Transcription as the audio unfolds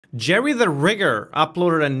Jerry the Rigger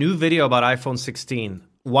uploaded a new video about iPhone 16.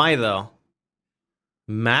 Why though?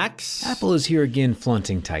 Max? Apple is here again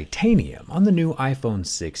flaunting titanium on the new iPhone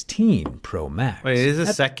 16 Pro Max. Wait, is the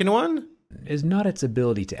second one? Is not its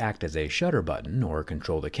ability to act as a shutter button or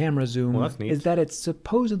control the camera zoom, Well, that's neat. is that it's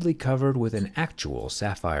supposedly covered with an actual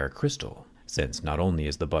sapphire crystal, since not only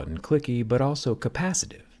is the button clicky but also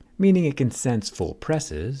capacitive, meaning it can sense full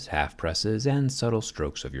presses, half presses, and subtle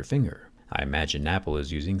strokes of your finger. I imagine Apple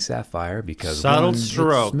is using sapphire because subtle one,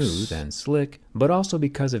 strokes. it's smooth and slick, but also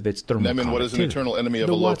because of its thermal NymN, what is an eternal enemy of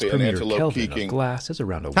the a watts lope per and meter antelope Kelvin peaking? of glass is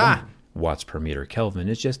around a Ha! 1. Watts per meter Kelvin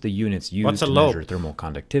is just the units used What's a to lope? measure thermal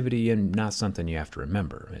conductivity and not something you have to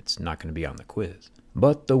remember. It's not going to be on the quiz.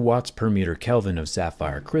 But the watts per meter Kelvin of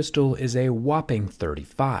sapphire crystal is a whopping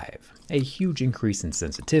 35, a huge increase in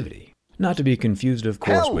sensitivity. Not to be confused, of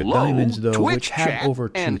course, with diamonds, though, Twitch which have chat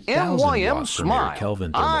over and 2,000 NYM watts per meter Smile.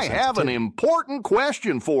 Kelvin thermal I have an sensitivity. important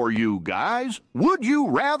question for you guys. Would you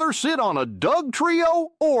rather sit on a Doug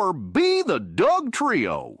trio or be the Doug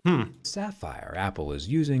trio? Sapphire Apple is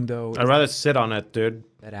using, though, I'd rather sit on it, dude.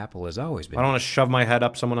 that Apple has always been. I don't want to shove my head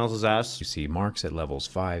up someone else's ass. You see marks at levels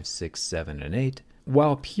 5, 6, 7, and 8,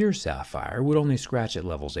 while pure sapphire would only scratch at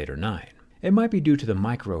levels 8 or 9. It might be due to the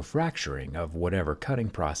microfracturing of whatever cutting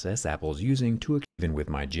process Apple's using to even with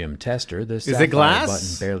my gym tester, the sapphire glass?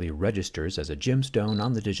 button barely registers as a gemstone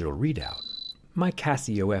on the digital readout. My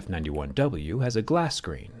Casio F91W has a glass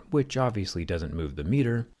screen, which obviously doesn't move the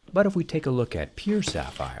meter, but if we take a look at pure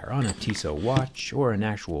sapphire on a Tissot watch or an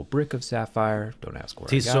actual brick of sapphire, don't ask where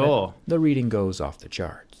I got Tissot. it, the reading goes off the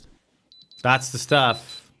charts. That's the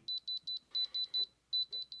stuff.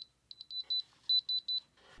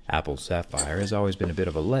 Apple Sapphire has always been a bit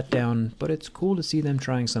of a letdown, but it's cool to see them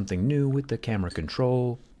trying something new with the camera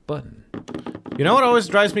control button. You know what always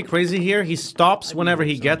drives me crazy here? He stops whenever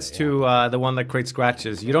he gets to the one that creates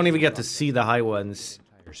scratches. You don't even get to see the high ones.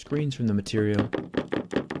 Entire screens from the material.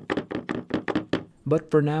 But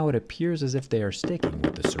for now, it appears as if they are sticking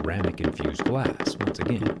with the ceramic-infused glass once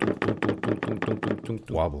again.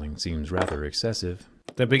 Wobbling seems rather excessive.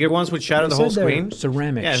 The bigger ones would shatter the whole screen.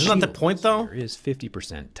 Ceramic Yeah, isn't that the shield point, though? is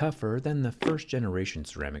 50% tougher than the first generation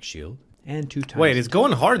ceramic shield, and 2 times. Wait, it's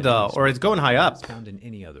going hard, though, or it's going high up. Found in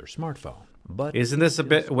any other smartphone. But Isn't this a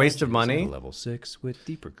bit waste of money? Level 6 with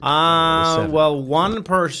deeper grades at level 7. Well, one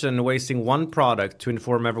person wasting one product to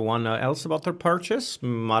inform everyone else about their purchase?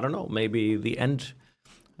 I don't know. Maybe at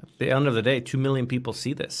the end of the day, 2 million people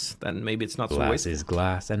see this. Then maybe it's not so Glass wasteful. is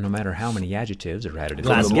glass, and no matter how many adjectives are added,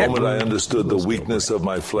 Glass From the get- moment I understood the weakness of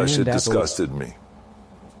my flesh, it And Apple- disgusted me.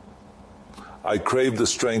 I craved the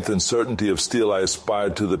strength and certainty of steel. I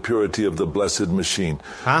aspired to the purity of the blessed machine.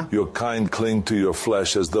 Huh? Your kind cling to your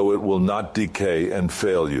flesh as though it will not decay and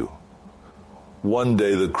fail you. One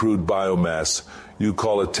day the crude biomass you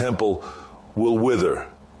call a temple will wither,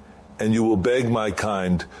 and you will beg my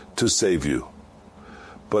kind to save you.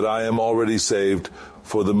 But I am already saved,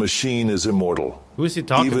 for the machine is immortal. Who is he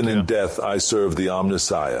talking Even to? in death I serve the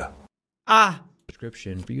Omnissiah.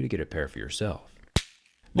 Description for you to get a pair for yourself.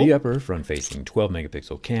 The upper front-facing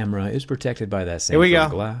 12-megapixel camera is protected by that same Here we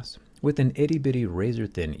front go. glass, with an itty-bitty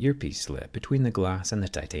razor-thin earpiece slip between the glass and the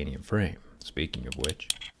titanium frame. Speaking of which,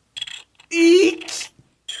 Eek!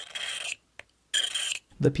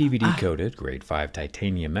 the PVD-coated grade 5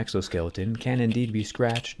 titanium exoskeleton can indeed be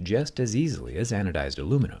scratched just as easily as anodized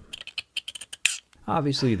aluminum.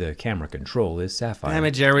 Obviously, the camera control is sapphire, Damn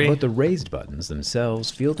it, Jerry. but the raised buttons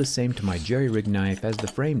themselves feel the same to my jerry-rig knife as the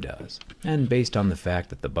frame does. And based on the fact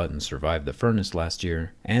that the buttons survived the furnace last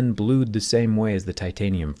year and blued the same way as the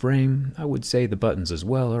titanium frame, I would say the buttons as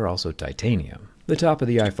well are also titanium. The top of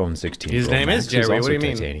the iPhone 16 His Pro name Max is Jerry, is what also do you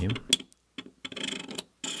mean? titanium.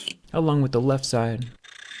 Along with the left side,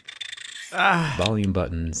 volume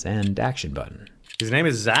buttons, and action button. His name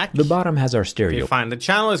is Zach? The bottom has our Okay, stereo fine. The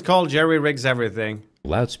channel is called Jerry Rigs Everything.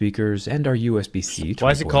 loudspeakers and our USB-C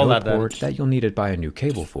Why is it called that, then? port that you'll need to buy a new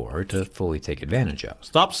cable for to fully take advantage of.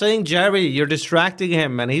 Stop saying Jerry. You're distracting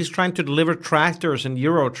him, and he's trying to deliver tractors and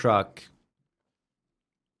Euro truck.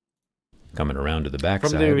 Coming around to the back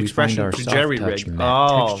From the side, we find expression our to soft jerry touch rig. matte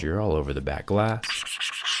Oh. texture all over the back glass.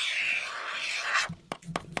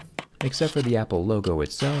 Except for the Apple logo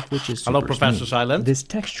itself, which is super Hello, Professor smooth. Silent. This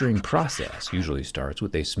texturing process usually starts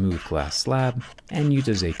with a smooth glass slab and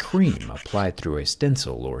uses a cream applied through a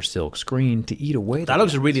stencil or silk screen to eat away the That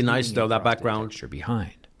looks glass, really nice, leaving though, a that frosted background. texture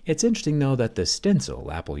behind. It's interesting, though, that the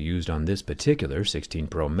stencil Apple used on this particular 16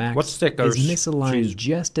 Pro Max What stickers? is misaligned Jeez.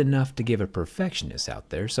 just enough to give a perfectionist out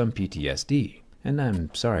there some PTSD, and I'm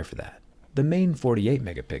sorry for that. The main 48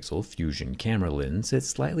 megapixel Fusion camera lens sits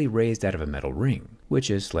slightly raised out of a metal ring, which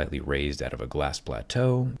is slightly raised out of a glass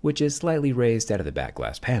plateau, which is slightly raised out of the back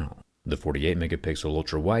glass panel. The 48 megapixel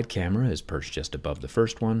ultra-wide camera is perched just above the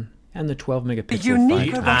first one, and the 12 megapixel The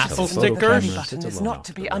unique Apple roboticism of the stickers. belly sits button is alone not off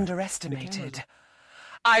to the be right. underestimated.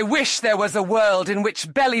 I wish there was a world in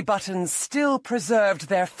which belly buttons still preserved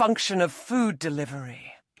their function of food delivery.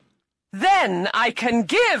 Then I can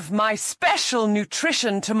give my special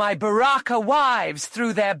nutrition to my Baraka wives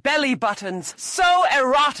through their belly buttons, so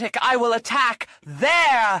erotic I will attack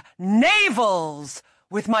their navels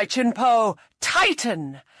with my Chinpo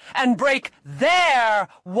Titan and break their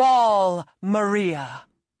wall Maria.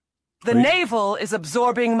 The navel is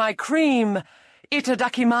absorbing my cream,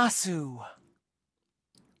 itadakimasu.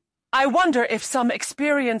 I wonder if some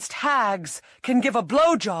experienced hags can give a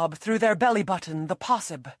blowjob through their belly button, the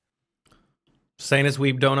possib. Saying his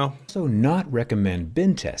weeb dono. So not recommend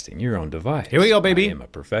bin testing your own device. Here we go, baby. I am a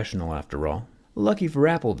professional after all. Lucky for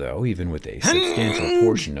Apple though, even with a substantial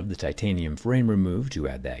portion of the titanium frame removed to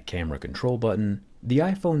add that camera control button, the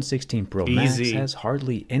iPhone 16 Pro Max Easy. has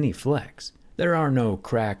hardly any flex. There are no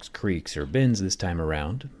cracks, creaks, or bins this time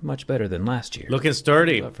around, much better than last year. Looking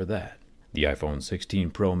sturdy. But for that, the iPhone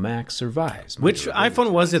 16 Pro Max survives. Which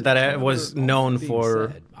iPhone was it that was known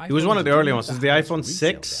for? It was one of the early ones. Is the iPhone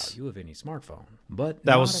 6? Of any smartphone, but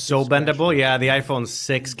That not was if so it's scratched bendable. up. Yeah, the iPhone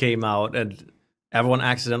 6 came out and everyone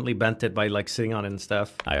accidentally bent it by like sitting on it and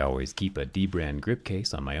stuff. I always keep a D-brand grip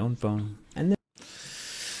case on my own phone, and then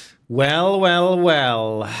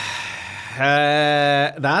Well.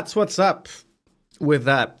 That's what's up with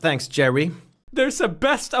that. Thanks, Jerry. There's a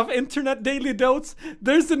best of internet daily dotes.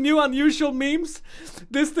 There's the new unusual memes.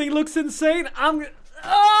 This thing looks insane.